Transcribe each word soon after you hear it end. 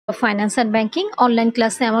Finance and banking online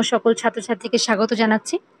ক্লাসে আমার সকল ছাত্রছাত্রীকে স্বাগত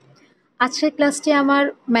জানাচ্ছি। আজকের ক্লাসটি আমার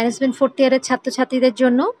ম্যানেজমেন্ট ফোর্থ ইয়ারের ছাত্রছাত্রীদের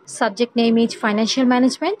জন্য। Subject name is financial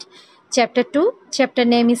management, chapter 2, chapter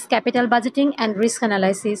name is capital budgeting and risk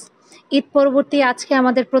analysis. Eid পরবর্তী আজকে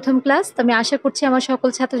আমাদের প্রথম ক্লাস, তো আমি আশা করছি আমার সকল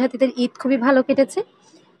ছাত্রছাত্রীদের ঈদ খুবই ভালো কেটেছে।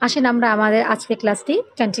 আসেন আমরা আমাদের আজকের ক্লাসটি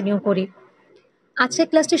কন্টিনিউ করি। আজকের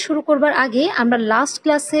ক্লাসটি শুরু করবার আগে আমরা লাস্ট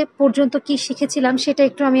ক্লাসে পর্যন্ত কি শিখেছিলাম সেটা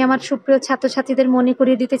একটু আমি আমার সুপ্রিয় ছাত্রছাত্রীদের মনে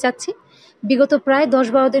করিয়ে দিতে চাচ্ছি। বিগত প্রায়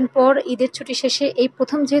 10-12 দিন পর ঈদের ছুটি শেষে এই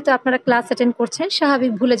প্রথম যেহেতু আপনারা ক্লাস অ্যাটেন্ড করছেন,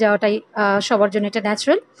 স্বাভাবিক ভুলে যাওয়াটাই সবার জন্য এটা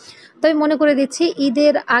ন্যাচারাল। তো আমি মনে করে দিচ্ছি,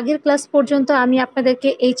 ঈদের আগের ক্লাস পর্যন্ত আমি আপনাদেরকে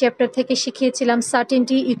এই চ্যাপ্টার থেকে শিখিয়েছিলাম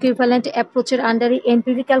সার্টেনটি ইকুইভ্যালেন্ট অ্যাপ্রোচের আন্ডারে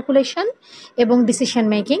এনপিভি ক্যালকুলেশন এবং ডিসিশন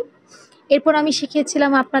মেকিং। এরপর আমি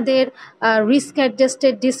শিখিয়েছিলাম আপনাদের risk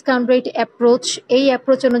adjusted discount rate approach, এই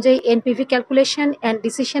অ্যাপ্রোচ অনুযায়ী NPV calculation and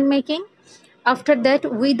decision making. After that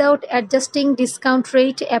without adjusting discount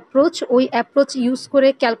rate approach, ওই অ্যাপ্রোচ ইউজ করে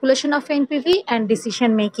calculation of NPV and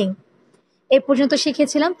decision making এ পর্যন্ত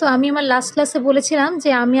শিখেছিলাম। তো আমি আমার লাস্ট ক্লাসে বলেছিলাম যে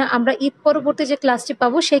আমরা ঈদ পরবর্তী যে ক্লাসটি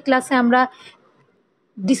পাবো সেই ক্লাসে আমরা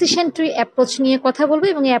ডিসিশন ট্রি অ্যাপ্রোচ নিয়ে কথা বলবো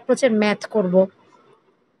এবং এই অ্যাপ্রোচের ম্যাথ করব।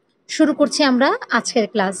 শুরু করছি আমরা আজকের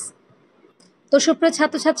ক্লাস। তো সুপ্রিয়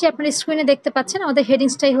ছাত্রছাত্রী, আপনারা স্ক্রিনে দেখতে পাচ্ছেন আমাদের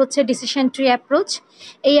হেডিংসটাই হচ্ছে ডিসিশন ট্রি অ্যাপ্রোচ।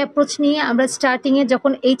 এই অ্যাপ্রোচ নিয়ে আমরা স্টার্টিংয়ে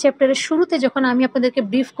যখন এই চ্যাপ্টারের শুরুতে যখন আমি আপনাদেরকে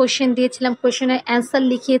ব্রিফ কোয়েশ্চেন দিয়েছিলাম, কোয়েশ্চেনের অ্যান্সার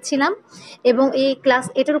লিখিয়েছিলাম এবং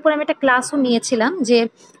এটার উপর আমি একটা ক্লাসও নিয়েছিলাম যে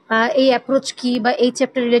এই অ্যাপ্রোচ কি বা এই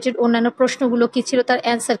চ্যাপ্টার রিলেটেড অন্যান্য প্রশ্নগুলো কী ছিল, তার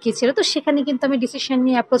অ্যান্সার কী ছিল। তো সেখানে কিন্তু আমি ডিসিশন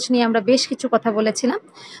নিয়ে অ্যাপ্রোচ নিয়ে আমরা বেশ কিছু কথা বলেছিলাম।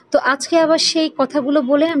 তো আজকে আবার সেই কথাগুলো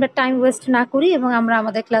বলে আমরা টাইম ওয়েস্ট না করি এবং আমরা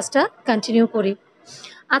আমাদের ক্লাসটা কন্টিনিউ করি।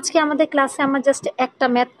 আজকে আমাদের ক্লাসে আমরা জাস্ট একটা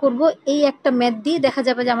ম্যাথ করব। এই একটা ম্যাথ দিয়ে দেখা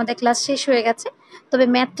যাবে যে আমাদের ক্লাস শেষ হয়ে গেছে। তবে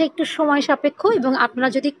ম্যাথটা একটু সময় সাপেক্ষ এবং আপনারা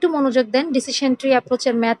যদি একটু মনোযোগ দেন, ডিসিশন ট্রি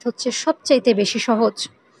অ্যাপ্রোচের ম্যাথ হচ্ছে সবচাইতে বেশি সহজ।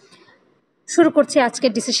 শুরু করছি আজকে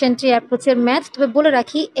ডিসিশন ট্রি অ্যাপ্রোচের ম্যাথ। তবে বলে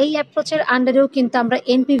রাখি, এই অ্যাপ্রোচের আন্ডারেও কিন্তু আমরা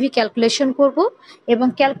এনপিভি ক্যালকুলেশন করব এবং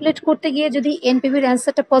ক্যালকুলেট করতে গিয়ে যদি এনপিভির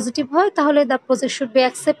অ্যান্সারটা পজিটিভ হয় তাহলে the project should be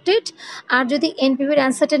accepted, আর যদি এনপিভির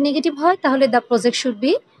অ্যান্সারটা নেগেটিভ হয় তাহলে the project should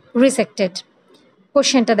be rejected.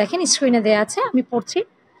 কোশ্চেনটা দেখেন, স্ক্রিনে দেওয়া আছে, আমি পড়ছি।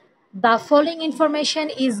 The following information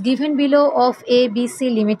is given below of ABC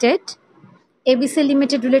limited. ABC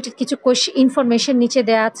limited related কিছু ইনফরমেশন নিচে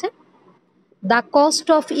দেওয়া আছে। The cost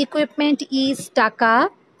of equipment is টাকা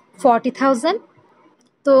 40,000।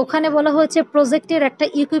 তো ওখানে বলা হয়েছে প্রজেক্টের একটা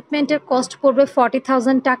ইকুইপমেন্টের কস্ট পড়বে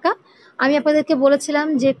 40,000 টাকা। আমি আপনাদেরকে বলেছিলাম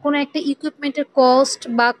যে কোনো একটা ইকুইপমেন্টের কস্ট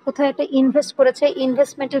বা কোথায় একটা ইনভেস্ট করেছে,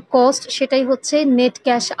 ইনভেস্টমেন্টের কস্ট সেটাই হচ্ছে নেট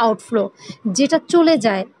ক্যাশ আউটফ্লো। যেটা চলে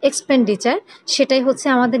যায় এক্সপেন্ডিচার সেটাই হচ্ছে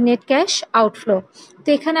আমাদের নেট ক্যাশ আউটফ্লো। তো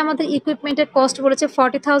এখানে আমাদের ইকুইপমেন্টের কস্ট বলেছে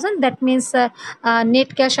 40,000, that means net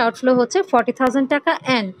cash outflow হচ্ছে 40,000 টাকা।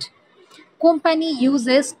 And company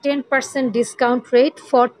uses 10% discount rate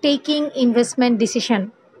for taking investment decision.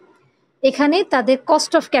 এখানে তাদের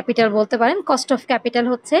কস্ট অফ ক্যাপিটাল বলতে পারেন, কস্ট অফ ক্যাপিটাল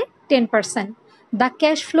হচ্ছে 10%। The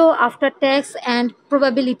cash flow after tax and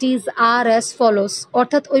probabilities R as follows.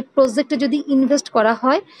 অর্থাৎ ওই প্রজেক্টে যদি ইনভেস্ট করা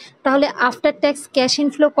হয় তাহলে আফটার ট্যাক্স ক্যাশ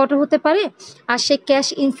ইনফ্লো কত হতে পারে, আর সেই ক্যাশ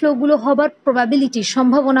ইনফ্লোগুলো হবার প্রবাবিলিটি,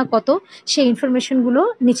 সম্ভাবনা কত, সেই ইনফরমেশনগুলো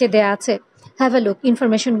নিচে দেওয়া আছে। হ্যাভ এ লুক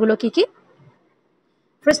ইনফরমেশনগুলো কী কী।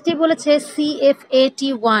 ফার্স্টে বলেছে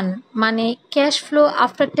CFAT1 মানে cash flow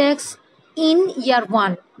after tax in ইয়ার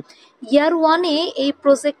 1। ইয়ার 1-এ এই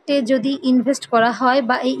প্রজেক্টে যদি ইনভেস্ট করা হয়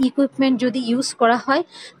বা এই ইকুইপমেন্ট যদি ইউজ করা হয়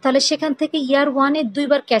তাহলে সেখান থেকে ইয়ার 1-এ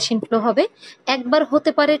দুইবার ক্যাশ ইনফ্লো হবে। একবার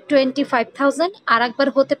হতে পারে 25,000 আর একবার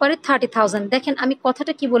হতে পারে 30,000। দেখেন আমি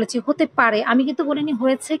কথাটা কি বলেছি, হতে পারে, আমি কিন্তু বলিনি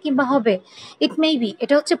হয়েছে কিংবা হবে। ইট মে বি,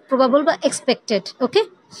 এটা হচ্ছে প্রবাবল বা এক্সপেক্টেড। ওকে,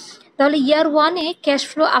 তাহলে ইয়ার 1-এ ক্যাশ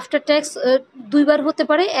ফ্লো আফটার ট্যাক্স দুইবার হতে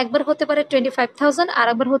পারে, একবার হতে পারে 25,000 আর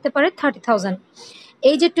একবার হতে পারে 30,000।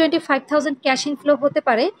 এই যে 25,000 ক্যাশ ইনফ্লো হতে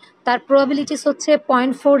পারে তার প্রবাবিলিটিস হচ্ছে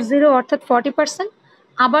 0.40 অর্থাৎ 40%।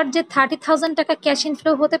 আবার যে 30,000 টাকা ক্যাশ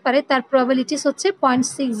ইনফ্লো হতে পারে তার প্রবাবিলিটিস হচ্ছে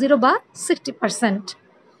 0.60 বা 60%।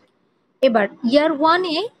 এবার ইয়ার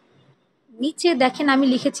 1-এ নিচে দেখেন আমি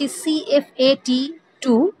লিখেছি CFAT2,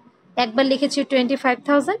 একবার লিখেছি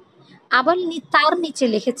 25,000, আবার তার নিচে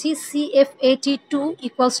লিখেছি CFAT2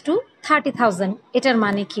 ইকুয়ালস টু 30,000। এটার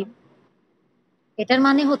মানে কি? এটার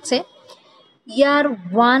মানে হচ্ছে ইয়ার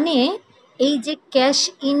 1-এ এই যে ক্যাশ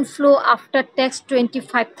ইনফ্লো আফটার ট্যাক্স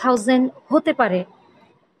 25,000 হতে পারে,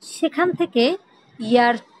 সেখান থেকে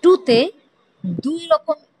ইয়ার 2-তে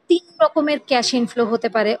তিন রকমের ক্যাশ ইনফ্লো হতে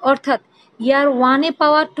পারে। অর্থাৎ ইয়ার 1-এ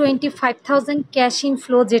পাওয়া 25,000 ক্যাশ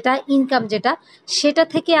ইনফ্লো যেটা ইনকাম যেটা, সেটা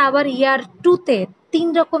থেকে আবার ইয়ার 2-তে 3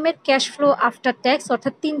 রকমের ক্যাশ ফ্লো আফটার ট্যাক্স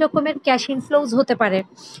অর্থাৎ 3 রকমের ক্যাশ ইনফ্লোজ হতে পারে।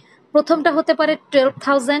 প্রথমটা হতে পারে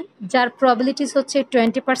 12,000, যার প্রবাবিলিটিস হচ্ছে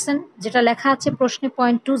 20%, যেটা লেখা আছে প্রশ্নে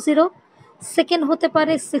 0.20। সেকেন্ড হতে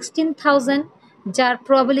পারে 16,000, যার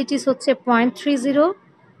প্রবাবিলিটিস হচ্ছে 0.30।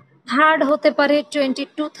 থার্ড হতে পারে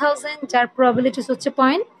 22,000, যার প্রবাবিলিটিস হচ্ছে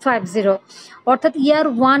 0.50। অর্থাৎ ইয়ার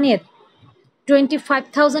ওয়ানের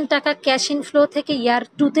 25,000 টাকা ক্যাশ ইনফ্লো থেকে ইয়ার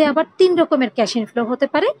টুতে আবার 3 রকমের ক্যাশ ইনফ্লো হতে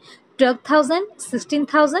পারে, 12,000,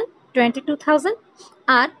 16,000, 22,000।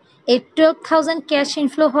 আর এই 12,000 ক্যাশ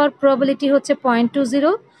ইনফ্লো হওয়ার প্রবাবিলিটি হচ্ছে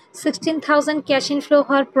 0.20, 16,000 ক্যাশ ইনফ্লো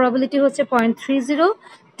হওয়ার প্রবাবিলিটি হচ্ছে 0.30,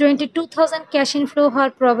 22,000 ক্যাশ ইনফ্লো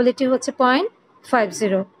হওয়ার প্রবাবিলিটি হচ্ছে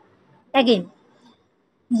 0.50। অ্যাগেন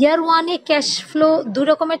ইয়ার ওয়ানে ক্যাশ ফ্লো দু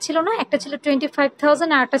রকমের ছিল না, একটা ছিল 25,000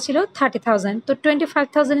 আর একটা ছিল 30,000। তো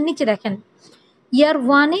 25,000 এর নিচে দেখেন ইয়ার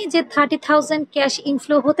ওয়ানে যে 30,000 ক্যাশ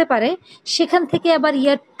ইনফ্লো হতে পারে, সেখান থেকে আবার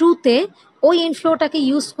ইয়ার টুতে ওই ইনফ্লোটাকে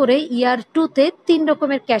ইউজ করে ইয়ার টুতে 3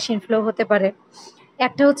 রকমের ক্যাশ ইনফ্লো হতে পারে।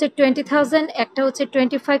 একটা হচ্ছে 20,000, একটা হচ্ছে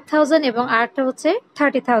 25,000 এবং আরেকটা হচ্ছে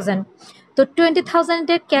 30,000। তো 20,000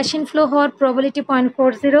 এর ক্যাশ ইনফ্লো হওয়ার প্রবাবিলিটি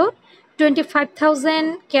 0.40, 25,000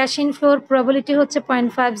 ক্যাশ ইনফ্লোর প্রবাবিলিটি হচ্ছে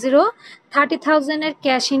 0.50, 30,000 এর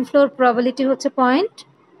ক্যাশ ইনফ্লোর প্রবাবিলিটি হচ্ছে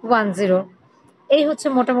 0.10। এই হচ্ছে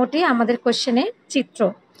মোটামুটি আমাদের কোশ্চেনের চিত্র।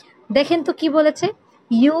 দেখেন তো কি বলেছে,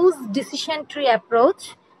 use decision tree approach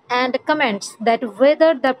and comments that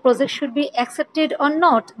whether the project should be accepted or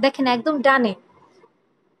not. দেখেন একদম ডানে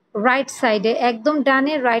রাইট সাইডে, একদম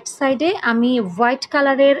ডানে রাইট সাইডে আমি হোয়াইট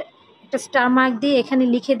কালারের একটা স্টার মার্ক দিয়ে এখানে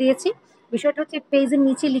লিখে দিয়েছি। বিষয়টা হচ্ছে পেজের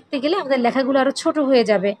নিচে লিখতে গেলে আমাদের লেখাগুলো আরও ছোট হয়ে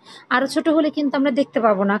যাবে, আরও ছোট হলে কিন্তু আমরা দেখতে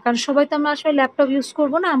পাবো না, কারণ সবাই তো আমরা আসলে ল্যাপটপ ইউজ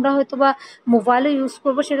করবো না, আমরা হয়তো বা মোবাইলও ইউজ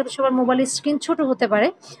করবো, সেটা তো সবার মোবাইলের স্ক্রিন ছোট হতে পারে।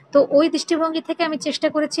 তো ওই দৃষ্টিভঙ্গি থেকে আমি চেষ্টা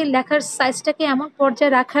করেছি লেখার সাইজটাকে এমন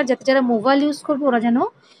পর্যায়ে রাখার যাতে যারা মোবাইল ইউজ করবো ওরা যেন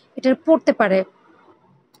এটা পড়তে পারে।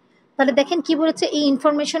 তাহলে দেখেন কি বলেছে, এই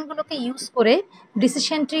ইনফরমেশনগুলোকে ইউজ করে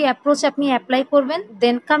ডিসিশন ট্রি অ্যাপ্রোচ আপনি অ্যাপ্লাই করবেন,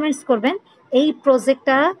 দেন কমেন্টস করবেন এই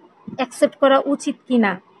প্রজেক্টটা অ্যাকসেপ্ট করা উচিত কি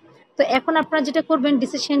না। তো এখন আপনারা যেটা করবেন,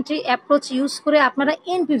 ডিসিশন ট্রি অ্যাপ্রোচ ইউজ করে আপনারা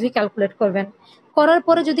এনপিভি ক্যালকুলেট করবেন। করার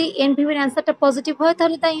পরে যদি এনপিভির অ্যান্সারটা পজিটিভ হয়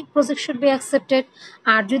তাহলে the project should be accepted,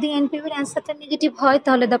 আর যদি এনপিভির অ্যান্সারটা নেগেটিভ হয়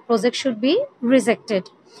তাহলে the project should be rejected.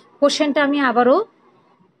 কোশ্চেনটা আমি আবারও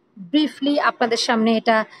ব্রিফলি আপনাদের সামনে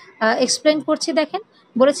এটা এক্সপ্লেন করছি। দেখেন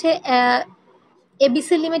বলেছে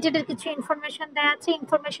এবিসি লিমিটেডের কিছু ইনফরমেশন দেওয়া আছে।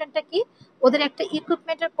 ইনফরমেশনটা কি, ওদের একটা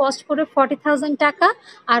ইকুইপমেন্টের কস্ট করে 40,000 টাকা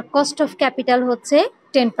আর কস্ট অফ ক্যাপিটাল হচ্ছে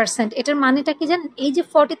 10%। এটার মানেটা কি জানেন, এই যে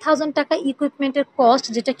 40,000 টাকা ইকুইপমেন্টের কস্ট,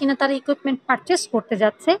 যেটা কিনা তারা ইকুইপমেন্ট পারচেস করতে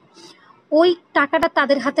যাচ্ছে, ওই টাকাটা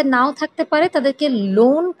তাদের হাতে নাও থাকতে পারে, তাদেরকে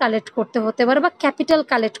লোন কালেক্ট করতে হতে পারে বা ক্যাপিটাল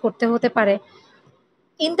কালেক্ট করতে হতে পারে।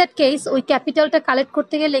 ইন দ্যাট কেস ওই ক্যাপিটালটা কালেক্ট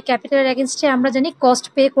করতে গেলে ক্যাপিটালের এগেনস্টে আমরা জানি কস্ট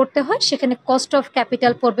পে করতে হয়, সেখানে কস্ট অফ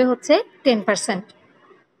ক্যাপিটাল পড়বে হচ্ছে 10%।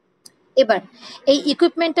 এবার এই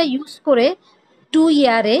ইকুইপমেন্টটা ইউজ করে 2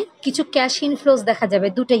 ইয়ারে কিছু ক্যাশ ইনফ্লোজ দেখা যাবে,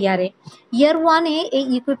 দুটো ইয়ারে। ইয়ার ওয়ানে এই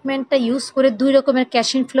ইকুইপমেন্টটা ইউজ করে 2 রকমের ক্যাশ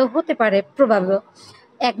ইনফ্লো হতে পারে প্রবাবল।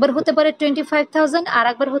 একবার হতে পারে 25,000 আর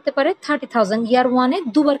একবার হতে পারে 30,000। ইয়ার ওয়ানে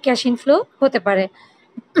দুবার ক্যাশ ইনফ্লো হতে পারে।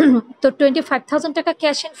 তো 25,000 টাকা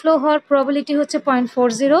ক্যাশ ইনফ্লো হওয়ার প্রবাবিলিটি হচ্ছে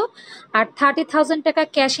 0.40, আর 30,000 টাকা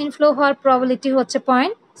ক্যাশ ইনফ্লো হওয়ার প্রবাবিলিটি হচ্ছে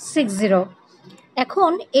 0.60।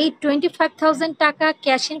 এখন এই 25,000 টাকা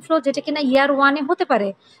ক্যাশ ইনফ্লো যেটা কিনা ইয়ার ওয়ানে হতে পারে,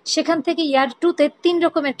 সেখান থেকে ইয়ার টুতে 3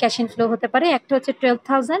 রকমের ক্যাশ ইনফ্লো হতে পারে। একটা হচ্ছে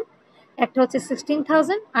 12,000, একটা হচ্ছে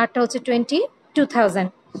 16,000, আর একটা হচ্ছে 22,000।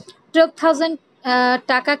 12,000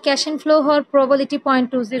 টাকা ক্যাশ ইনফ্লো হওয়ার প্রবাবিলিটি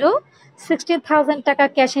 0.20, 16,000 টাকা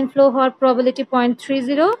ক্যাশ ইনফ্লো হওয়ার প্রবাবিলিটি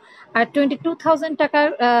 0.30, আর 22,000 টাকার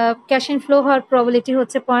ক্যাশ ইনফ্লো হওয়ার প্রবাবিলিটি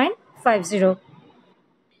হচ্ছে 0.50।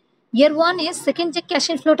 ইয়ার ওয়ানে সেকেন্ড যে ক্যাশ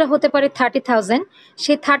ইনফ্লোটা হতে পারে 30,000,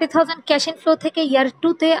 সেই 30,000 ক্যাশ ইনফ্লো থেকে ইয়ার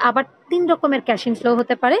টুতে আবার 3 রকমের ক্যাশ ইনফ্লো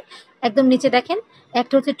হতে পারে। একদম নিচে দেখেন,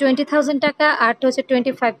 একটা হচ্ছে 20,000 টাকা, আরেকটা হচ্ছে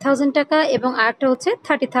 25,000 টাকা এবং আরেকটা হচ্ছে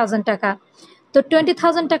 30,000 টাকা। তো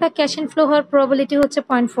 20,000 টাকা ক্যাশ ইনফ্লো হওয়ার প্রবাবিলিটি হচ্ছে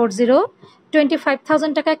 0.40,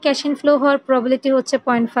 25,000 টাকা ক্যাশ ইনফ্লো হওয়ার প্রবাবিলিটি হচ্ছে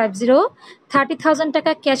 0.50, 30,000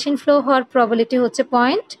 টাকা ক্যাশ ইনফ্লো হওয়ার প্রবাবিলিটি হচ্ছে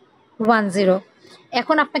 0.10।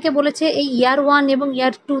 এখন আপনাকে বলেছে এই ইয়ার ওয়ান এবং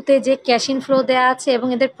ইয়ার টুতে যে ক্যাশ ইনফ্লো দেওয়া আছে এবং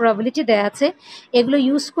এদের প্রবাবিলিটি দেওয়া আছে, এগুলো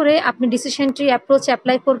ইউজ করে আপনি ডিসিশন ট্রি অ্যাপ্রোচ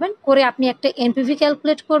অ্যাপ্লাই করবেন, করে আপনি একটা এনপিভি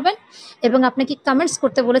ক্যালকুলেট করবেন এবং আপনাকে কমেন্টস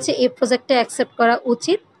করতে বলেছে এই প্রজেক্টটা অ্যাকসেপ্ট করা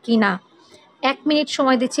উচিত কি না। 1 মিনিট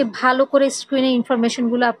সময় দিচ্ছি, ভালো করে স্ক্রিনে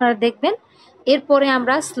ইনফরমেশনগুলো আপনারা দেখবেন। এরপরে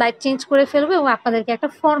আমরা স্লাইড চেঞ্জ করে ফেলবো এবং আপনাদেরকে একটা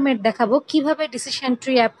ফরম্যাট দেখাবো কিভাবে ডিসিশন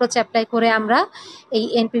ট্রি অ্যাপ্রোচ অ্যাপ্লাই করে আমরা এই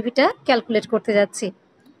এনপিভিটা ক্যালকুলেট করতে যাচ্ছি।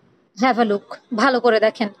 হ্যাভ আ লুক, ভালো করে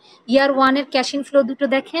দেখেন। ইয়ার 1 এর ক্যাশ ইন ফ্লো দুটো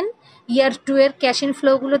দেখেন, ইয়ার 2 এর ক্যাশ ইন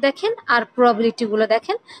ফ্লোগুলো দেখেন, আর প্রবাবিলিটিগুলো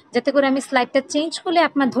দেখেন, যাতে করে আমি স্লাইডটা চেঞ্জ করলে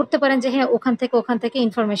আপনার ধরতে পারেন যে হ্যাঁ ওখান থেকে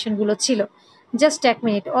ইনফরমেশনগুলো ছিল। জাস্ট 1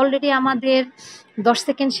 মিনিট, অলরেডি আমাদের 10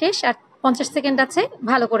 সেকেন্ড শেষ, আর 50 সেকেন্ড আছে,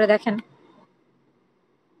 ভালো করে দেখেন।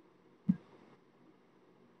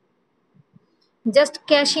 জাস্ট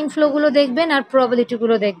ক্যাশ ইনফ্লোগুলো দেখবেন আর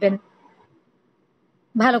প্রবাবিলিটিগুলো দেখবেন,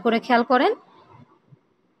 ভালো করে খেয়াল করেন।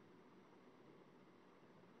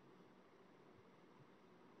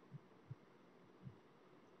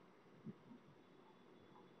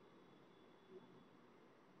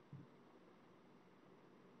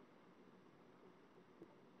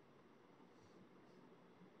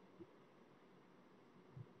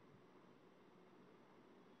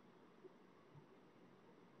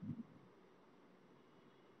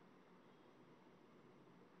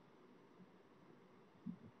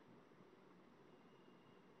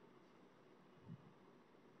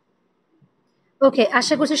 ওকে,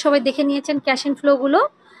 আশা করছি সবাই দেখে নিয়েছেন ক্যাশ ইনফ্লোগুলো।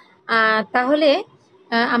 তাহলে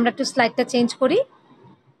আমরা একটু স্লাইডটা চেঞ্জ করি।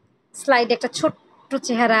 স্লাইডে একটা ছোট্ট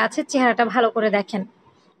চেহারা আছে, চেহারাটা ভালো করে দেখেন।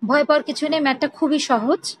 ভয় পাওয়ার কিছু নেই, ম্যাথটা খুবই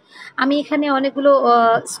সহজ। আমি এখানে অনেকগুলো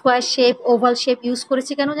square shape, oval shape use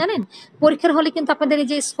করেছি, কেন জানেন? পরীক্ষার হলে কিন্তু আপনাদের এই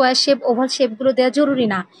যে স্কোয়ার শেপ, ওভাল শেপগুলো দেওয়া জরুরি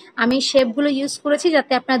না। আমি শেপগুলো ইউজ করেছি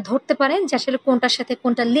যাতে আপনারা ধরতে পারেন যে আসলে কোনটার সাথে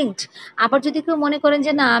কোনটা লিঙ্কড। আবার যদি কেউ মনে করেন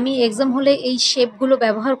যে না আমি এক্সাম হলে এই শেপগুলো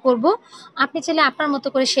ব্যবহার করব, আপনি চাইলে আপনার মতো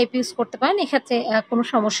করে শেপ ইউজ করতে পারেন, এক্ষেত্রে কোনো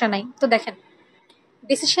সমস্যা নাই। তো দেখেন,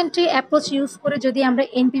 ডিসিশন ট্রি অ্যাপ্রোচ ইউজ করে যদি আমরা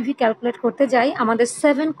এনপিভি ক্যালকুলেট করতে যাই, আমাদের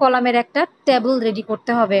 7 কলামের একটা টেবল রেডি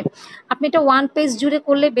করতে হবে। আপনি এটা 1 পেজ জুড়ে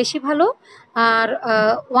করলে বেশি ভালো, আর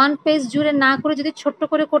 1 পেজ জুড়ে না করে যদি ছোট্ট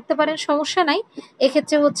করে করতে পারেন সমস্যা নাই।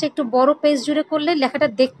 এক্ষেত্রে হচ্ছে একটু বড় পেজ জুড়ে করলে লেখাটা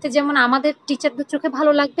দেখতে যেমন আমাদের টিচারদের চোখে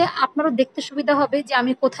ভালো লাগবে, আপনারও দেখতে সুবিধা হবে যে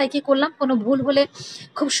আমি কোথায় কি করলাম, কোনো ভুল হলে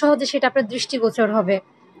খুব সহজে সেটা আপনার দৃষ্টিগোচর হবে,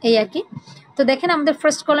 এই আর কি। তো দেখেন আমাদের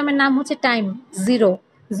ফার্স্ট কলামের নাম হচ্ছে টাইম, 0।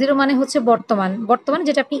 0 মানে হচ্ছে বর্তমান, বর্তমান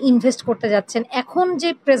যেটা আপনি ইনভেস্ট করতে যাচ্ছেন। এখন যে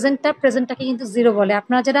প্রেজেন্টটাকে কিন্তু 0 বলে।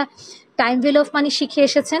 আপনারা যারা টাইম ভ্যালু অফ মানি শিখে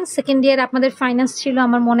এসেছেন, সেকেন্ড ইয়ার আপনাদের ফাইন্যান্স ছিল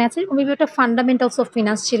আমার মনে আছে, মেবি ওটা ফান্ডামেন্টালস অফ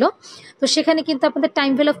ফিনান্স ছিল। তো সেখানে কিন্তু আপনাদের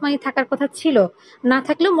টাইম ভ্যালু অফ মানি থাকার কথা ছিল, না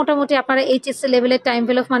থাকলেও মোটামুটি আপনারা এইচএসসি লেভেলের টাইম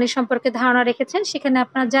ভ্যালু অফ মানি সম্পর্কে ধারণা রেখেছেন। সেখানে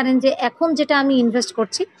আপনারা জানেন যে এখন যেটা আমি ইনভেস্ট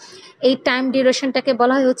করছি, এই টাইম ডিউরেশনটাকে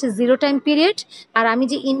বলা হয় হচ্ছে 0 টাইম পিরিয়ড। আর আমি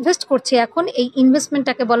যে ইনভেস্ট করছি এখন, এই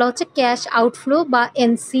ইনভেস্টমেন্টটাকে বলা হচ্ছে ক্যাশ আউটফ্লো বা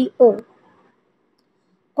এনসিও।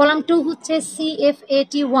 কলাম 2 হচ্ছে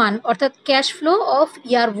CFAT1, অর্থাৎ ক্যাশ ফ্লো অফ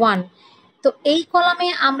ইয়ার 1। তো এই কলামে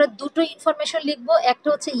আমরা দুটো ইনফরমেশন লিখবো, একটা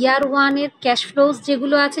হচ্ছে ইয়ার 1 এর ক্যাশ ফ্লোজ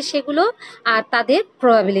যেগুলো আছে সেগুলো, আর তাদের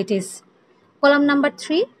প্রবাবিলিটিস। কলাম নাম্বার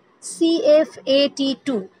 3, CFAT2,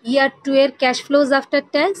 ইয়ার 2 এর ক্যাশ ফ্লোজ আফটার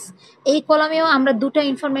ট্যাক্স। এই কলামেও আমরা দুটো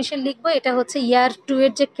ইনফরমেশন লিখবো, এটা হচ্ছে ইয়ার 2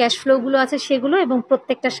 এর যে ক্যাশ ফ্লোগুলো আছে সেগুলো, এবং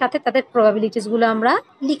প্রত্যেকটার সাথে তাদের প্রবাবিলিটিসগুলো আমরা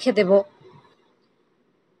লিখে দেব।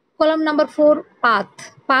 Column number 4, path.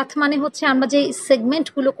 পাথ মানে হচ্ছে আমরা যে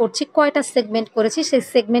সেগমেন্টগুলো করছি, কয়টা সেগমেন্ট করেছি সেই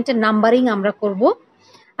সেগমেন্টের নাম্বারিং আমরা করব।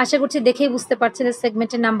 আশা করছি দেখেই বুঝতে পারছেন যে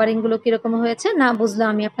সেগমেন্টের নাম্বারিংগুলো কীরকম হয়েছে, না বুঝলে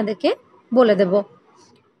আমি আপনাদেরকে বলে দেব।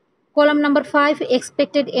 Column number 5,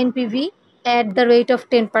 expected NPV at the rate of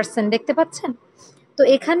 10%, দেখতে পাচ্ছেন? তো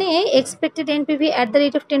এখানে expected NPV at the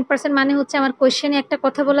rate of 10% মানে হচ্ছে আমার কোয়েশ্চেনে একটা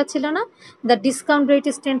কথা বলা ছিল না, দ্য ডিসকাউন্ট রেট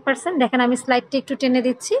ইজ 10%। দেখেন আমি স্লাইডটি একটু টেনে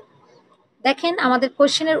দিচ্ছি। দেখেন আমাদের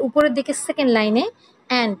কোয়েশ্চেনের উপরের দিকে সেকেন্ড লাইনে,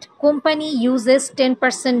 and company uses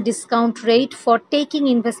 10% discount rate for taking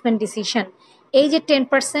investment decision. এই যে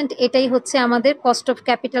 10% এটাই হচ্ছে আমাদের কস্ট অফ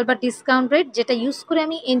ক্যাপিটাল বা ডিসকাউন্ট রেট, যেটা ইউজ করে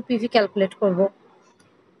আমি এনপিভি ক্যালকুলেট করব।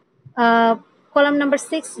 Column number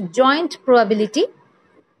 6, joint probability.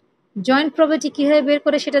 Joint probability কীভাবে বের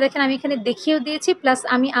করে সেটা দেখেন আমি এখানে দেখিয়েও দিয়েছি, প্লাস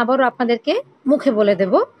আমি আবারও আপনাদেরকে মুখে বলে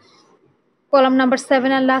দেব। কলাম নাম্বার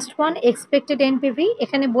 7 আর লাস্ট ওয়ান, এক্সপেক্টেড এনপিভি।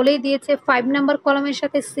 এখানে বলেই দিয়েছে 5 নাম্বার কলামের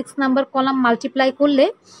সাথে 6 নাম্বার কলাম মাল্টিপ্লাই করলে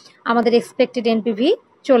আমাদের এক্সপেক্টেড এনপিভি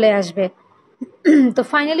চলে আসবে। তো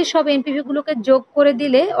ফাইনালি সব এনপিভিগুলোকে যোগ করে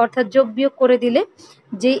দিলে, অর্থাৎ যোগ বিয়োগ করে দিলে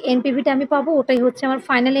যে এনপিভিটা আমি পাবো ওটাই হচ্ছে আমার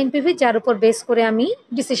ফাইনাল এনপিভি, যার উপর বেস করে আমি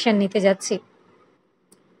ডিসিশন নিতে যাচ্ছি।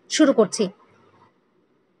 শুরু করছি।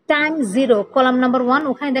 টাইম 0, কলাম নাম্বার 1,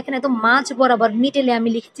 ওখানে দেখেন একদম মাঝ বরাবর মিডলে আমি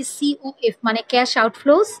লিখেছি COF মানে ক্যাশ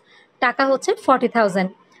আউটফ্লোস, টাকা হচ্ছে 40,000।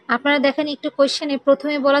 আপনারা দেখেন একটু কোয়েশ্চেনে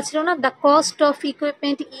প্রথমে বলা ছিল না, the cost of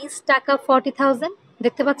equipment is টাকা 40,000,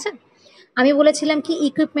 দেখতে পাচ্ছেন? আমি বলেছিলাম কি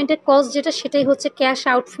ইকুইপমেন্টের কস্ট যেটা সেটাই হচ্ছে ক্যাশ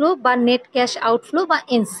আউটফ্লো বা নেট ক্যাশ আউটফ্লো বা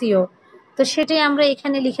এনসিও। তো সেটাই আমরা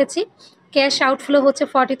এখানে লিখেছি, ক্যাশ আউটফ্লো হচ্ছে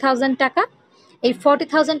 40,000 টাকা। এই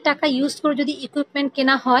 40,000 টাকা ইউজ করে যদি ইকুইপমেন্ট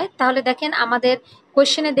কেনা হয়, তাহলে দেখেন আমাদের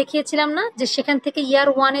কোয়েশ্চেনে দেখিয়েছিলাম না যে সেখান থেকে ইয়ার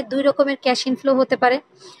ওয়ানে দুই রকমের ক্যাশ ইনফ্লো হতে পারে,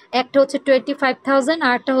 একটা হচ্ছে 25,000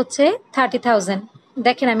 আর একটা হচ্ছে 30,000।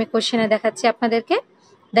 দেখেন আমি কোয়েশ্চেনে দেখাচ্ছি আপনাদেরকে।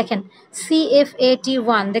 দেখেন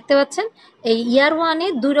CFAT1 দেখতে পাচ্ছেন, এই ইয়ার ওয়ানে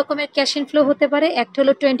দুই রকমের ক্যাশ ইনফ্লো হতে পারে, একটা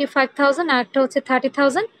হলো 25,000 আর একটা হচ্ছে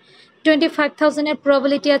 30,000। 25,000 এর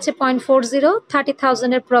প্রবাবিলিটি আছে 0.40,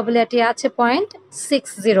 30,000 এর প্রবাবিলিটি আছে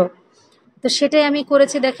 0.60। তো সেটাই আমি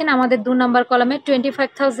করেছি। দেখেন আমাদের 2 নাম্বার কলামে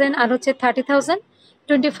 25,000 আর হচ্ছে 30,000।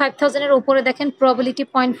 25,000 এর উপরে দেখেন প্রবাবিলিটি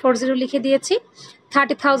 0.40 লিখে দিয়েছি,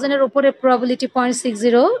 30,000 এর উপরে প্রবাবিলিটি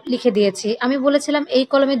 0.60 লিখে দিয়েছি। আমি বলেছিলাম এই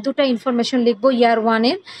কলামে দুটো ইনফরমেশন লিখবো ইয়ার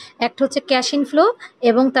ওয়ানের, একটা হচ্ছে ক্যাশ ইনফ্লো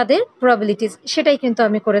এবং তাদের প্রবাবিলিটিস, সেটাই কিন্তু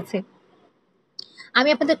আমি করেছি। আমি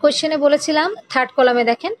আপনাদের কোয়েশ্চেনে বলেছিলাম থার্ড কলামে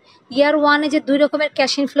দেখেন ইয়ার ওয়ানে যে দুই রকমের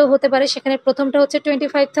ক্যাশ ইনফ্লো হতে পারে, সেখানে প্রথমটা হচ্ছে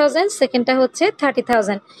 25,000, সেকেন্ডটা হচ্ছে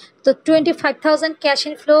 30,000। তো 25,000 ক্যাশ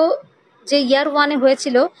ইনফ্লো যে ইয়ার ওয়ানে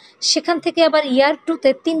হয়েছিল, সেখান থেকে আবার ইয়ার টুতে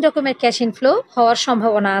 3 রকমের ক্যাশ ইনফ্লো হওয়ার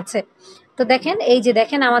সম্ভাবনা আছে। তো দেখেন এই যে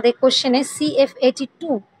দেখেন আমাদের কোশ্চেনে CFAT2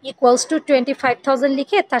 ইকুয়ালস টু 25,000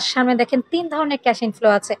 লিখে তার সামনে দেখেন 3 ধরনের ক্যাশ ইনফ্লো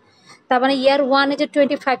আছে। তার মানে ইয়ার ওয়ানে যে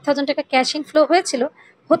 25,000 টাকা ক্যাশ ইনফ্লো হয়েছিল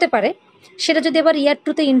হতে পারে, সেটা যদি আবার ইয়ার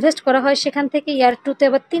টুতে ইনভেস্ট করা হয়, সেখান থেকে ইয়ার টুতে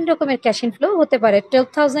আবার 3 রকমের ক্যাশ ইনফ্লো হতে পারে,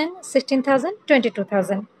 12,000, 16,000,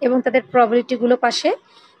 22,000, এবং তাদের প্রবাবিলিটিগুলো পাশে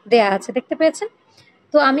দেয়া আছে, দেখতে পেয়েছেন।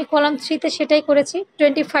 তো আমি কলাম 3তে সেটাই করেছি।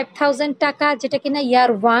 25,000 টাকা যেটা কিনা ইয়ার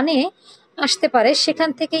ওয়ানে আসতে পারে, সেখান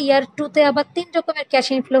থেকে ইয়ার টুতে আবার 3 রকমের ক্যাশ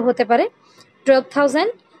ইনফ্লো হতে পারে, 12,000,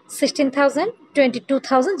 16,000,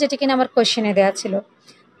 22,000, যেটা কিনা আমার কোয়েশ্চেনে দেওয়া ছিল।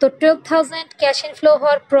 তো 12,000 ক্যাশ ইনফ্লো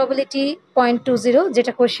হওয়ার প্রবাবিলিটি 0.20,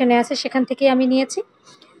 যেটা কোয়েশ্চেনে আছে সেখান থেকে আমি নিয়েছি।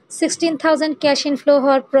 16,000 ক্যাশ ইনফ্লো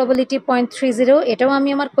হওয়ার প্রবাবিলিটি 0.30, এটাও আমি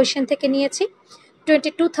আমার কোয়েশ্চেন থেকে নিয়েছি।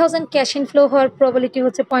 22,000 ক্যাশ ইনফ্লো হওয়ার প্রবাবিলিটি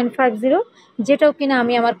হচ্ছে 0.50, যেটাও কিনা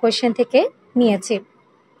আমি আমার কোয়েশ্চেন থেকে নিয়েছি।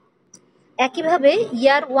 একইভাবে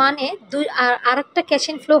ইয়ার ওয়ানে আর একটা ক্যাশ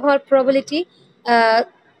ইনফ্লো হওয়ার প্রবাবিলিটি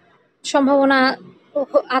সম্ভাবনা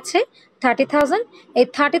আছে 30,000। এই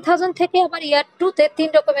 30,000 থেকে আবার ইয়ার টুতে 3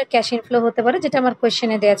 রকমের ক্যাশ ইনফ্লো হতে পারে, যেটা আমার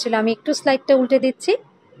কোয়েশ্চেনে দেওয়া ছিল। আমি একটু স্লাইডটা উল্টে দিচ্ছি,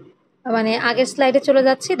 মানে আগের স্লাইডে চলে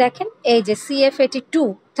যাচ্ছি। দেখেন এই যে CFAT2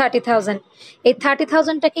 30,000, এই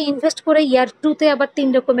 30,000টাকে ইনভেস্ট করে ইয়ার টুতে আবার 3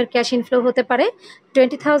 রকমের ক্যাশ ইনফ্লো হতে পারে,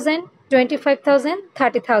 20,000, 25,000,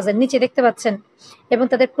 30,000, নিচে দেখতে পাচ্ছেন, এবং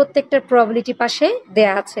তাদের প্রত্যেকটার প্রবাবিলিটি পাশে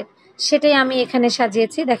দেয়া আছে। সেটাই আমি এখানে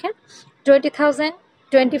সাজিয়েছি। দেখেন 20,000,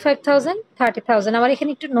 25,000, 30,000, আমার এখানে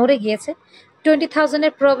একটু নড়ে গিয়েছে। 20,000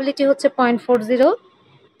 এর প্রবাবিলিটি হচ্ছে 0.40,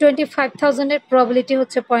 25,000 এর প্রবাবিলিটি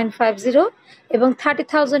হচ্ছে 0.50, এবং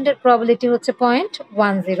 30,000 এর প্রবাবিলিটি হচ্ছে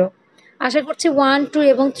 0.10। আশা করছি 1, 2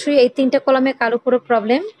 এবং 3 এই 3টা কলামে কারো কোনো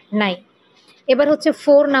প্রবলেম নাই। এবার হচ্ছে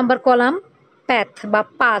 4 নাম্বার কলাম, প্যাথ বা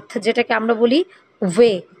পাথ, যেটাকে আমরা বলি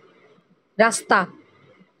ওয়ে, রাস্তা।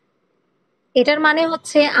 এটার মানে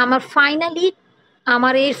হচ্ছে আমার ফাইনালি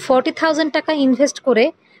আমার এই 40,000 টাকা ইনভেস্ট করে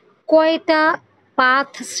কয়টা পাথ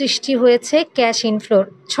সৃষ্টি হয়েছে ক্যাশ ইনফ্লোর।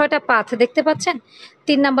 6টা পাথ দেখতে পাচ্ছেন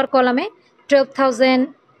 3 নাম্বার কলামে, 12,000,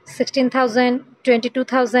 16,000,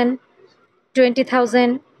 22,000, 20,000,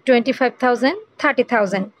 25,000,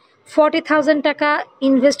 30,000। 40,000 টাকা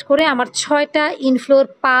ইনভেস্ট করে আমার 6টা ইনফ্লোর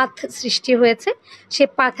পাথ সৃষ্টি হয়েছে। সে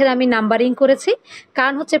পাথের আমি নাম্বারিং করেছি,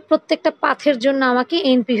 কারণ হচ্ছে প্রত্যেকটা পাথের জন্য আমাকে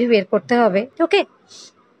এনপিভি বের করতে হবে। ওকে,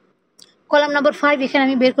 কলাম নাম্বার 5, এখানে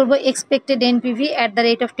আমি বের করব expected NPV at the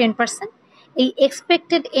rate of 10%। এই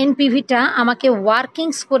এক্সপেক্টেড এনপিভিটা আমাকে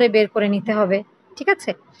ওয়ার্কিংস করে বের করে নিতে হবে, ঠিক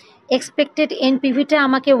আছে। এক্সপেক্টেড এনপিভিটা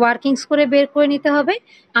আমাকে ওয়ার্কিংস করে বের করে নিতে হবে।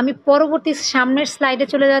 আমি পরবর্তী সামনের স্লাইডে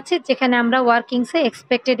চলে যাচ্ছি, যেখানে আমরা ওয়ার্কিংসে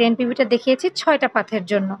এক্সপেক্টেড এনপিভিটা দেখিয়েছি 6টা পাথের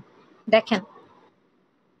জন্য। দেখেন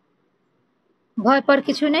ভয় পাওয়ার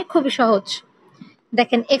কিছু নেই, খুবই সহজ।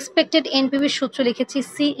 দেখেন এক্সপেক্টেড এনপিভির সূত্র লিখেছি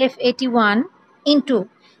CFAT1 into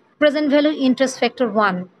present value interest factor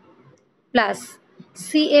 1 plus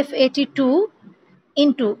CFAT2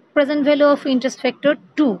 into present value of interest factor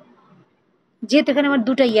 2, যেহেতু এখানে আমার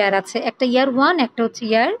দুটো ইয়ার আছে, একটা ইয়ার 1, একটা হচ্ছে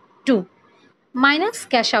ইয়ার 2, মাইনাস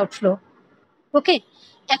ক্যাশ আউটফ্লো। ওকে,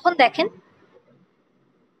 এখন দেখেন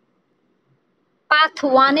পাথ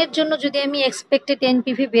 1 এর জন্য যদি আমি এক্সপেক্টেড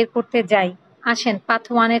এনপিভি বের করতে যাই, আসেন পাথ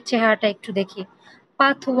 1 এর চেহারাটা একটু দেখি।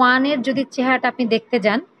 পাথ 1 এর যদি চেহারাটা আপনি দেখতে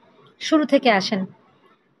যান, শুরু থেকে আসেন,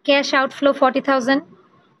 ক্যাশ আউটফ্লো 40,000,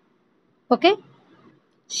 ওকে,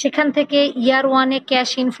 সেখান থেকে ইয়ার 1-এ ক্যাশ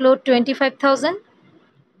ইনফ্লো 25,000,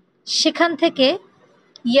 সেখান থেকে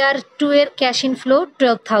ইয়ার 2 এর ক্যাশ ইনফ্লো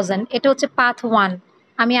 12,000। এটা হচ্ছে পাথ 1।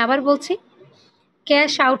 আমি আবার বলছি,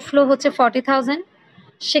 ক্যাশ আউটফ্লো হচ্ছে 40,000,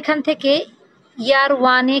 সেখান থেকে ইয়ার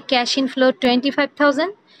 1-এ ক্যাশ ইনফ্লো 25,000,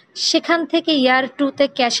 সেখান থেকে ইয়ার 2-তে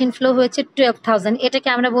ক্যাশ ইনফ্লো হয়েছে 12,000। এটাকে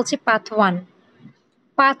আমরা বলছি পাথ 1।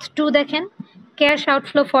 পাথ 2 দেখেন, ক্যাশ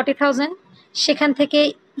আউটফ্লো 40,000, সেখান থেকে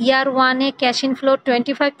ইয়ার 1-এ ক্যাশ ইনফ্লো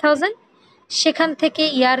 25,000, সেখান থেকে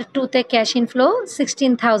ইয়ার 2-তে ক্যাশ ইনফ্লো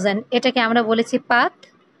 16,000, এটাকে আমরা বলেছি পাথ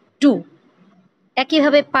 2।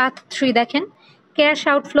 একইভাবে পাথ 3 দেখেন, ক্যাশ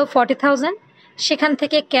আউটফ্লো 40,000, সেখান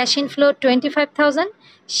থেকে ক্যাশ ইনফ্লো 25,000,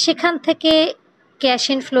 সেখান থেকে ক্যাশ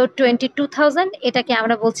ইনফ্লো 22,000, এটাকে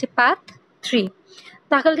আমরা বলছি পাথ 3।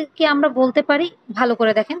 তাহলে কি আমরা বলতে পারি, ভালো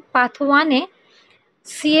করে দেখেন, পাথ 1-এ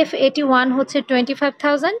CF81 হচ্ছে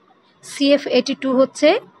 25,000, CF82 হচ্ছে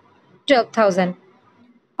 12,000।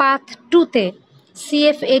 Path 2-তে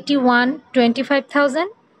CF81 25,000,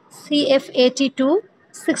 CF82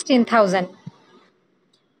 16,000।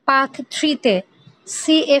 Path 3-তে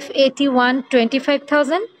CF81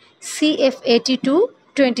 25,000, CF82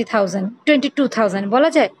 22,000 বলা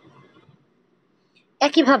যায়।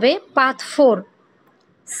 একইভাবে পাথ 4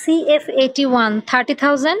 CF81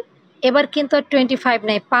 30,000, এবার কিন্তু আর 25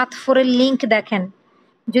 নেই, পাথ 4-এর লিঙ্ক দেখেন,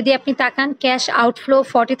 যদি আপনি তাকান ক্যাশ আউটফ্লো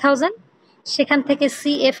 40,000, সেখান থেকে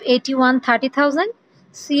CF81 30,000,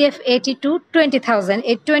 CF82 20,000,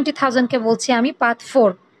 এই 20,000কে বলছি আমি পাথ 4।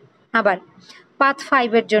 আবার পাথ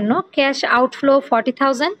 5-এর জন্য ক্যাশ আউটফ্লো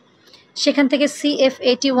 40,000, সেখান থেকে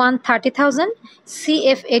CF81 30,000,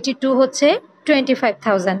 CF82 হচ্ছে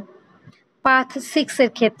 25,000। পাথ 6-এর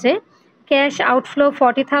ক্ষেত্রে ক্যাশ আউটফ্লো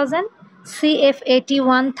 40,000,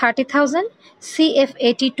 CF81 30,000,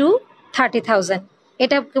 CF82 30,000,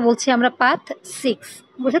 এটাকে বলছি আমরা পাথ 6।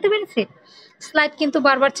 বুঝতে পেরেছি? স্লাইড কিন্তু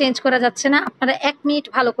বারবার চেঞ্জ করা যাচ্ছে না, আপনারা 1 মিনিট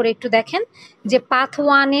ভালো করে একটু দেখেন যে path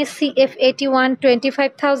 1-এ CF81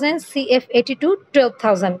 25,000, CF82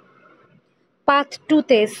 12,000। Path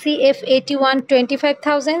 2-তে CF81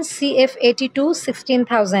 25,000, CF82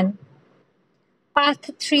 16,000। Path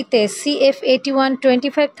 3-তে CF81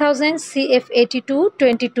 25,000, CF82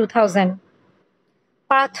 22,000।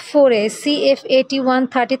 Path 4-এ CF81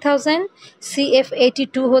 30,000,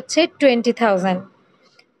 CF82 হচ্ছে 20,000।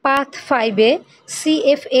 Path 5-এ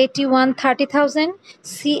CF81 30,000,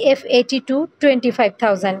 CF82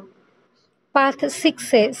 25,000। Path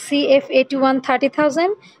 6-এ CF81 30,000,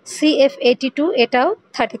 CF82 এটাও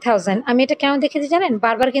 30,000। আমি এটা কেন দেখেছি জানেন?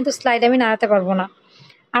 বারবার কিন্তু স্লাইড আমি নাড়াতে পারবো না,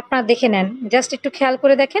 আপনারা দেখে নেন, জাস্ট একটু খেয়াল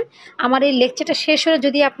করে দেখেন। আমার এই লেকচারটা শেষ হলে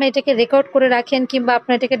যদি আপনি এটাকে রেকর্ড করে রাখেন, কিংবা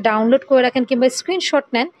আপনারা এটাকে ডাউনলোড করে রাখেন, কিংবা স্ক্রিনশট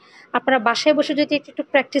নেন, আপনারা বাসায় বসে যদি একটু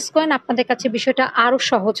প্র্যাকটিস করেন, আপনাদের কাছে বিষয়টা আরও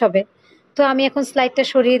সহজ হবে। তো আমি এখন স্লাইডটা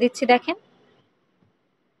সরিয়ে দিচ্ছি।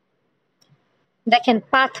 দেখেন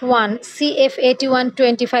path 1 CF81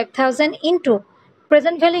 25,000 into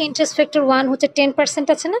present value interest factor 1 হচ্ছে 10%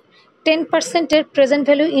 আছে না, 10%-এর প্রেজেন্ট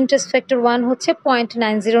ভ্যালু ইন্টারেস্ট ফ্যাক্টর 1 হচ্ছে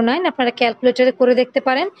 0.909। আপনারা ক্যালকুলেটরে করে দেখতে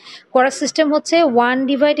পারেন। করার সিস্টেম হচ্ছে 1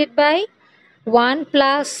 divided by 1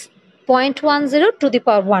 plus 0.10 to the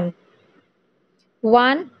power 1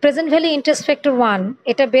 present value interest factor 1,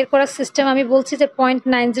 এটা বের করার সিস্টেম আমি বলছি যে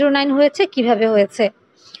 0.909 হয়েছে। কিভাবে হয়েছে?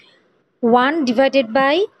 1 divided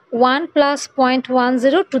by 1 plus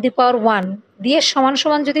 0.10 to the পাওয়ার 1 দিয়ে সমান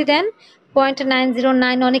সমান যদি দেন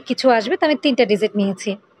 0.909 অনেক কিছু আসবে, তো আমি 3টা ডিজিট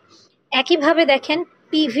নিয়েছি। একইভাবে দেখেন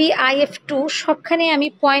PVIF2 সবখানে আমি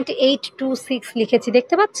 0.826 লিখেছি,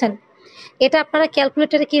 দেখতে পাচ্ছেন? এটা আপনারা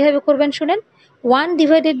ক্যালকুলেটরে কিভাবে করবেন শুনেন। 1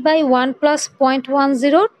 divided by 1 plus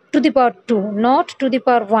 0.10 to the power 2, not to the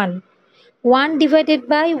power 1। 1 divided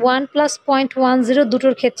by 1 plus 0.10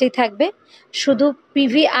 দুটোর ক্ষেত্রেই থাকবে, শুধু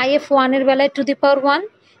PVIF1 এর বেলায় টু দি পাওয়ার 1,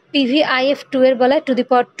 PVIF2 এর বেলায় টু দি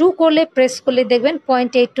পাওয়ার 2 করলে প্রেস করলে দেখবেন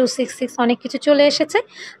 0.8266 অনেক কিছু চলে এসেছে।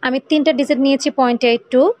 আমি 3টা ডিজিট নিয়েছি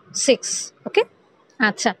 0.826। ওকে,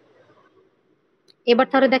 আচ্ছা, এবার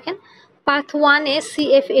তাহলে দেখেন পাথ 1-এ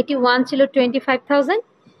CF81 ছিল 25,000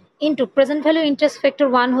 into present value interest factor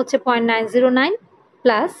 1 হচ্ছে 0.909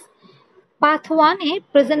 প্লাস পাথ 1-এ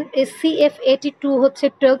প্রেজেন্ট CF82 হচ্ছে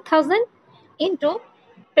 12,000 into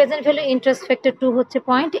present value interest factor 2 হচ্ছে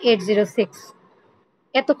 0.806।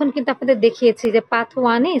 এতক্ষণ কিন্তু আপনাদের দেখিয়েছি যে পাথ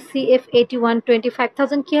 1-এ CF81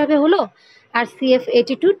 25,000 কীভাবে হলো আর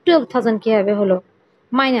CF82 12,000 কীভাবে হলো।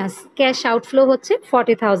 মাইনাস ক্যাশ আউটফ্লো হচ্ছে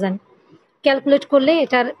 40,000, ক্যালকুলেট করলে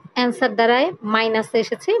এটার অ্যান্সার দাঁড়ায় মাইনাস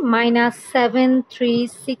এসেছে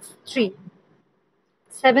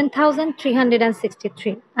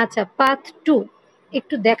 -7,363। আচ্ছা, পাথ 2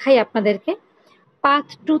 একটু দেখাই আপনাদেরকে। পাথ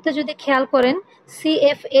 2-তে যদি খেয়াল করেন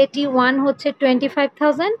CF81 হচ্ছে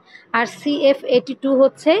 25,000 আর CF82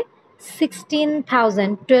 হচ্ছে 16,000,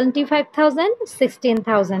 25,000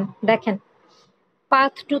 16,000। দেখেন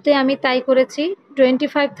পাথ 2-তে আমি তাই করেছি,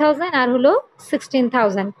 25,000 আর হলো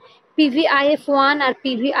 16,000। PVIF1 আর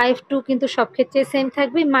PVIF2 কিন্তু সব ক্ষেত্রে সেম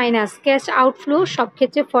থাকবে, মাইনাস ক্যাশ আউটফ্লো সব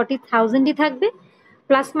ক্ষেত্রে 40,000ই থাকবে।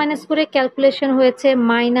 প্লাস মাইনাস করে ক্যালকুলেশন হয়েছে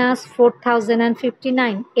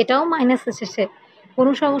 -4,059, এটাও মাইনাস এসেছে,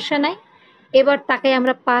 কোনো সমস্যা নাই। এবার তাকাই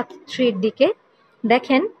আমরা পাথ 3 এর দিকে।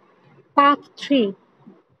 দেখেন পাথ 3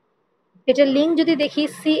 এটার লিঙ্ক যদি দেখি,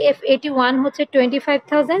 CF81 হচ্ছে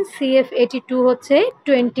 25,000, CF82 হচ্ছে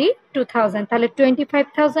 22,000, তাহলে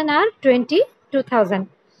 25,000 আর 22,000।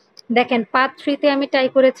 দেখেন পাথ 3 তে আমি ট্রাই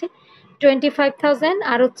করেছি 25,000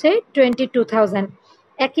 আর হচ্ছে 22,000।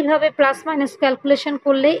 একইভাবে প্লাস মাইনাস ক্যালকুলেশন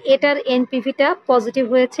করলে এটার এনপিভিটা পজিটিভ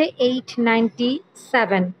হয়েছে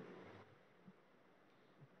 897।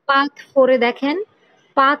 পাথ 4-এ দেখেন,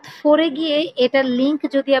 পাথ 4-এ গিয়ে এটার লিঙ্ক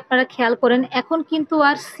যদি আপনারা খেয়াল করেন, এখন কিন্তু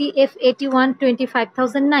আর CF81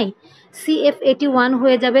 25,000 নাই, CF81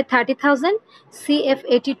 হয়ে যাবে 30,000,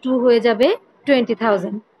 CF82 হয়ে যাবে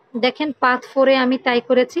 20,000। দেখেন পাথ 4-এ আমি তাই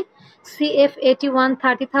করেছি, CF81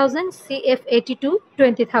 30,000, CF82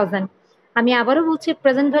 20,000। আমি আবারও বলছি,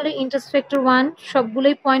 প্রেজেন্ট ভ্যালু ইন্টারেস্ট ফ্যাক্টর 1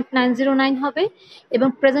 সবগুলোই 0.909 হবে এবং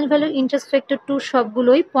প্রেজেন্ট ভ্যালু ইন্টারেস্ট ফ্যাক্টর 2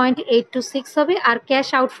 সবগুলোই 0.826 হবে, আর ক্যাশ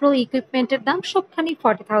আউটফ্লো ইকুইপমেন্টের দাম সবখানেই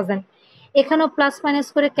 40,000। এখানেও প্লাস মাইনাস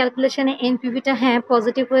করে ক্যালকুলেশনে এনপিভিটা হ্যাঁ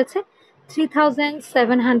পজিটিভ হয়েছে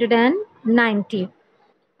 3,790।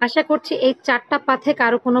 আশা করছি এই 4টা পাথে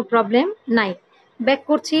কারো কোনো প্রবলেম নাই। ব্যাক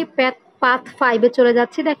করছি, পাথ 5-এ চলে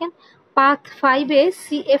যাচ্ছি। দেখেন পাথ 5-এ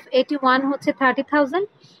CF81 হচ্ছে 30,000,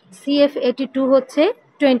 CF82 হচ্ছে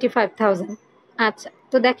 25,000। আচ্ছা,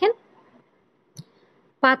 তো দেখেন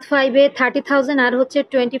পাথ 5-এ 30,000 আর হচ্ছে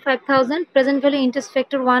 25,000, প্রেজেন্ট ভ্যালু ইন্টারেস্ট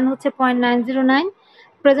ফ্যাক্টর 1 হচ্ছে 0.909,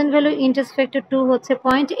 প্রেজেন্ট ভ্যালু ইন্টারেস্ট ফ্যাক্টর 2 হচ্ছে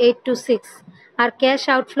 0.826, আর ক্যাশ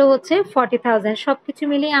আউটফ্লো হচ্ছে 40,000। সবকিছু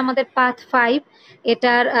মিলিয়ে আমাদের পাথ 5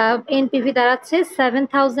 এটার এনপিভি দাঁড়াচ্ছে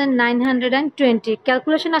 7,920।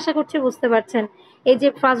 ক্যালকুলেশন আশা করছি বুঝতে পারছেন। এই যে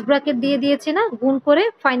ফার্স্ট ব্র্যাকেট দিয়ে দিয়েছি না, গুণ করে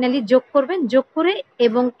ফাইনালি যোগ করবেন, যোগ করে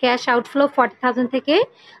এবং ক্যাশ আউটফ্লো 40,000 থেকে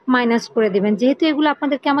মাইনাস করে দিবেন। যেহেতু এগুলো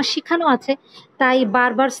আপনাদেরকে আমার শেখানো আছে, তাই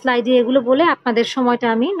বারবার স্লাইডে এগুলো বলে আপনাদের সময়টা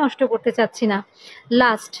আমি নষ্ট করতে চাচ্ছি না।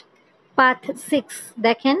 লাস্ট পাথ 6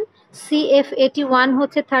 দেখেন, CF81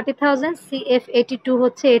 হচ্ছে 30,000, CF82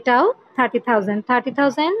 হচ্ছে এটাও 30,000,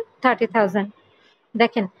 30,000, 30,000।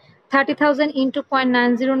 দেখেন 30,000 into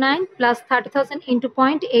 0.909 plus 30,000 into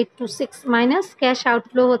 0.826 minus cash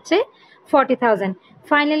outflow হচ্ছে 40,000।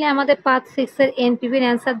 ফাইনালি আমাদের পাথ 6-এর এনপিভির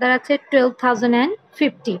অ্যান্সার দাঁড়াচ্ছে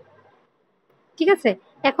 12,050। ঠিক আছে,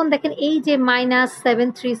 এখন দেখেন এই যে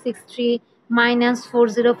 -7363,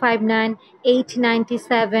 -4059,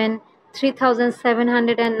 897,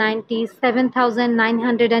 3790,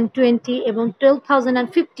 7920 এবং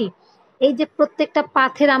 12,050, এই যে প্রত্যেকটা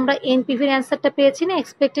পাথের আমরা এনপিভির অ্যান্সারটা পেয়েছি না,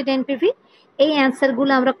 এক্সপেক্টেড এনপিভি, এই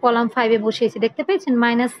অ্যান্সারগুলো আমরা কলাম 5-এ বসিয়েছি। দেখতে পেয়েছেন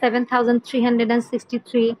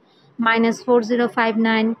 -7363,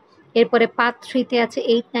 -4059, এরপরে পাথ 3-তে আছে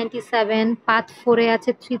 897, পাথ 4-এ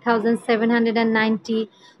আছে 3790,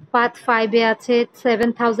 পাথ 5-এ আছে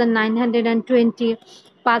 7920,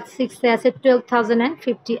 পাথ 6-এ আছে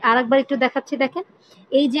 12,050। আরেকবার একটু দেখাচ্ছি। দেখেন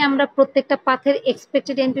এই যে আমরা প্রত্যেকটা পাথের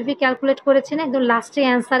এক্সপেক্টেড এনপিভি ক্যালকুলেট করেছি না, একদম লাস্টে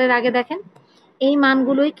অ্যান্সারের আগে দেখেন এই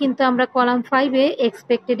মানগুলোই কিন্তু আমরা কলাম 5-এ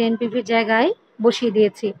এক্সপেক্টেড এনপিভির জায়গায় বসিয়ে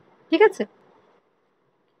দিয়েছি। ঠিক আছে,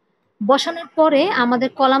 বসানোর পরে আমাদের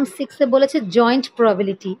কলাম 6-এ বলেছে জয়েন্ট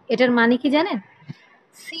প্রবাবিলিটি। এটার মানে কি জানেন?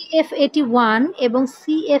 CF81 এবং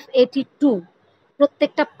CF82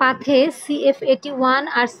 প্রত্যেকটা পাথে CF81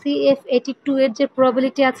 আর CF82 এর যে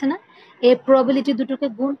প্রবাবিলিটি আছে না, এই প্রবাবিলিটি দুটোকে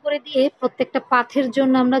গুণ করে দিয়ে প্রত্যেকটা পাথের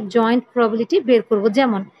জন্য আমরা জয়েন্ট প্রবাবিলিটি বের করব।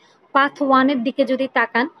 যেমন পাথ 1-এর দিকে যদি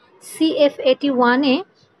তাকান, CF81-এ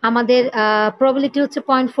আমাদের প্রবাবিলিটি হচ্ছে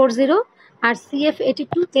 0.40, আর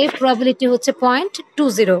CF82-তে প্রবাবিলিটি হচ্ছে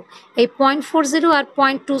 0.20। এই 0.40 আর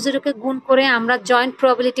 0.20-কে গুণ করে আমরা জয়েন্ট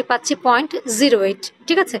প্রবাবিলিটি পাচ্ছি 0.08।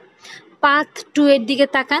 ঠিক আছে, পাথ 2-এর দিকে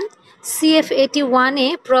তাকান, CF81-এ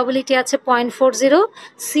প্রবাবিলিটি আছে 0.40,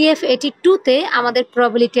 CF82-তে আমাদের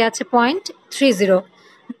প্রবাবিলিটি আছে 0.30।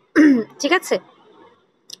 ঠিক আছে,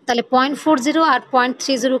 তাহলে 0.40 আর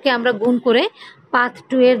 0.30-কে আমরা গুণ করে পাথ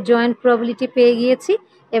 2-এর জয়েন্ট প্রবাবিলিটি পেয়ে গিয়েছি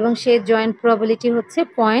এবং সেই জয়েন্ট প্রবাবিলিটি হচ্ছে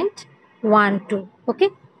 0.12। ওকে,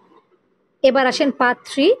 এবার আসেন পাথ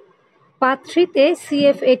 3। পাথ 3-তে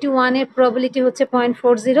CF81-এর প্রবাবিলিটি হচ্ছে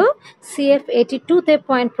 0.40, CF82-তে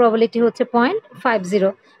প্রবাবিলিটি হচ্ছে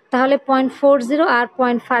 0.50। তাহলে 0.40 আর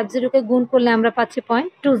 0.50-কে গুণ করলে আমরা পাচ্ছি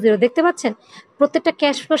 0.20। দেখতে পাচ্ছেন প্রত্যেকটা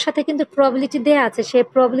ক্যাশ ফ্লোর সাথে কিন্তু প্রবাবিলিটি দেওয়া আছে, সেই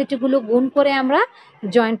প্রবাবিলিটিগুলো গুণ করে আমরা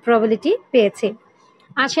জয়েন্ট প্রবাবিলিটি পেয়েছি।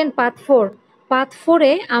 আসেন পাথ 4। পাথ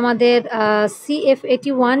 4-এ আমাদের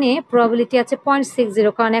CF81-এ প্রবাবিলিটি আছে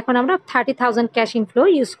 0.60, কারণ এখন আমরা 30,000 ক্যাশ ইনফ্লো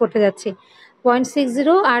ইউজ করতে যাচ্ছি।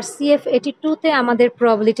 0.60 আর CF82-তে আমাদের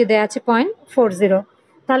প্রবাবিলিটি দেওয়া আছে 0.40।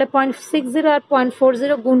 তাহলে 0.60 আর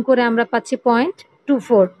 0.40 গুণ করে আমরা পাচ্ছি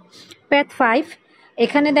 0.24। পাথ 5।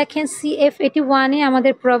 এখানে দেখেন CF81 এ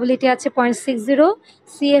আমাদের প্রবাবিলিটি আছে 0.60,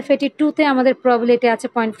 CF82 তে আমাদের প্রবাবিলিটি আছে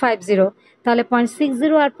 0.50। তাহলে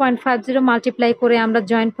 0.60 আর 0.50 মাল্টিপ্লাই করে আমরা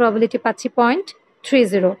জয়েন্ট প্রবাবিলিটি পাচ্ছি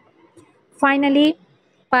 0.30। ফাইনালি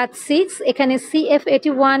পাথ 6, এখানে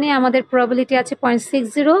CF81 এ আমাদের প্রবাবিলিটি আছে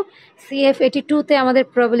 0.60, CF82 তে আমাদের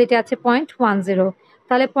প্রবাবিলিটি আছে 0.10।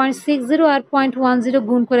 তাহলে 0.60 আর 0.10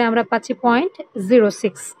 গুণ করে আমরা পাচ্ছি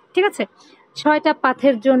 0.06। ঠিক আছে, 6টা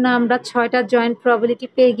পাথের জন্য আমরা 6টা জয়েন্ট প্রবাবিলিটি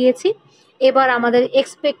পেয়ে গিয়েছি। এবার আমাদের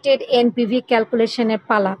এক্সপেক্টেড এনপিভি ক্যালকুলেশনের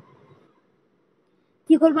পালা।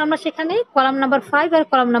 কি করবো আমরা, সেখানে কলাম নাম্বার 5 আর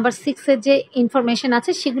কলাম নাম্বার 6 এর যে ইনফরমেশন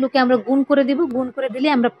আছে সেগুলোকে আমরা গুণ করে দিব। গুণ করে দিলে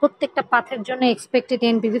আমরা প্রত্যেকটা পাথের জন্য এক্সপেক্টেড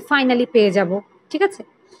এনপিভি ফাইনালি পেয়ে যাব। ঠিক আছে,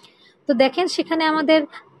 তো দেখেন সেখানে আমাদের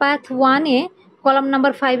পাথ 1 এ কলাম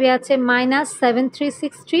নাম্বার 5 এ আছে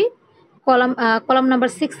 -7363, কলাম নাম্বার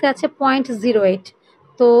 6 এ আছে 0.08।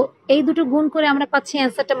 তো এই দুটো গুণ করে আমরা পাচ্ছি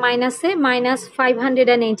অ্যান্সারটা মাইনাসে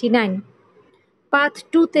 -589। পাথ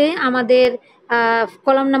 2 তে আমাদের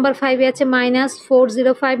কলাম নাম্বার 5 এ আছে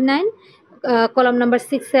 -4059, কলাম নাম্বার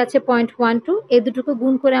 6 এ আছে 0.12। এই দুটোকে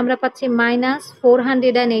গুণ করে আমরা পাচ্ছি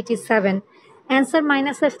 -487। অ্যান্সার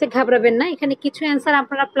মাইনাস আসতে ঘাবড়াবেন না, এখানে কিছু অ্যান্সার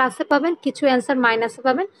আপনারা প্লাসে পাবেন, কিছু অ্যান্সার মাইনাসে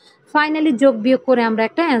পাবেন। ফাইনালি যোগ বিয়োগ করে আমরা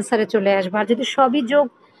একটা অ্যান্সারে চলে আসবো। আর যদি সবই যোগ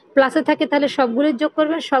প্লাসে থাকে তাহলে সবগুলোই যোগ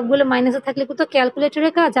করবেন, সবগুলো মাইনাসে থাকলে কিন্তু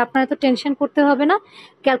ক্যালকুলেটরের কাজ, আপনারা তো টেনশন করতে হবে না।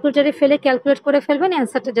 ক্যালকুলেটরে ফেলে ক্যালকুলেট করে ফেলবেন,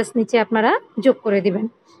 অ্যান্সারটা জাস্ট নিচে আপনারা যোগ করে দিবেন।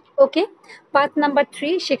 ওকে, পাথ নাম্বার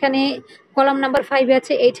 3, সেখানে কলাম নাম্বার 5 এ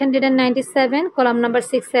আছে 897, কলাম নাম্বার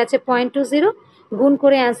 6 এ আছে 0.20, গুণ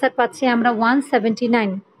করে অ্যান্সার পাচ্ছি আমরা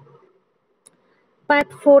 179। পার্ট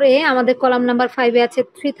 4 এ আমাদের কলাম নাম্বার 5 এ আছে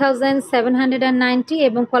 3790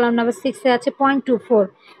 এবং কলাম নাম্বার 6 এ আছে 0.24,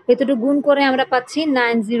 এতটুকু গুণ করে আমরা পাচ্ছি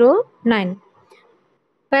 909।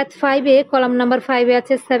 পার্ট 5 এ কলাম নাম্বার 5 এ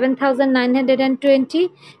আছে 7920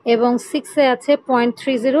 এবং 6 এ আছে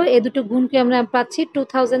 0.30, এ দুটো গুণকে আমরা পাচ্ছি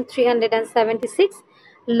 2376।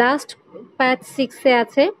 লাস্ট পার্ট 6 এ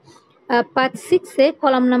আছে পার্ট 6 এ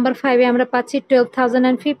কলাম নাম্বার 5 এ আমরা পাচ্ছি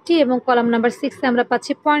 12050 এবং কলাম নাম্বার 6 এ আমরা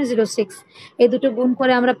পাচ্ছি 0.06, এই দুটো গুণ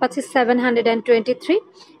করে আমরা পাচ্ছি 723।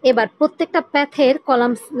 এবার প্রত্যেকটা প্যাথের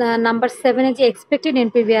কলাম নাম্বার 7 এ যে এক্সপেক্টেড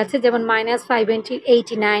এনপিভি আছে, যেমন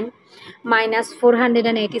 -589,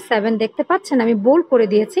 -487 দেখতে পাচ্ছেন, আমি বোল্ড করে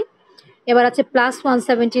দিয়েছি। এবার আছে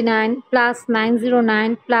 +179,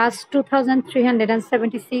 +909,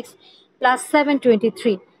 +2376,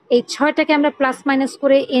 +723। এই 6টাকে আমরা প্লাস মাইনাস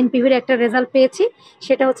করে এনপিভির একটা রেজাল্ট পেয়েছি,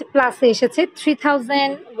 সেটা হচ্ছে প্লাসে এসেছে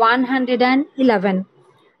 3111।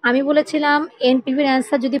 আমি বলেছিলাম এনপিভির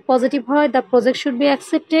অ্যান্সার যদি পজিটিভ হয় the project should be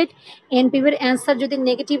accepted, এনপিভির answer যদি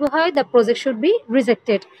নেগেটিভ হয় the project should be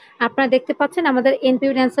rejected. আপনারা দেখতে পাচ্ছেন আমাদের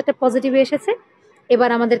এনপিভির অ্যান্সারটা পজিটিভ এসেছে। এবার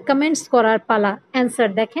আমাদের কমেন্টস করার পালা। অ্যান্সার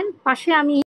দেখেন পাশে আমি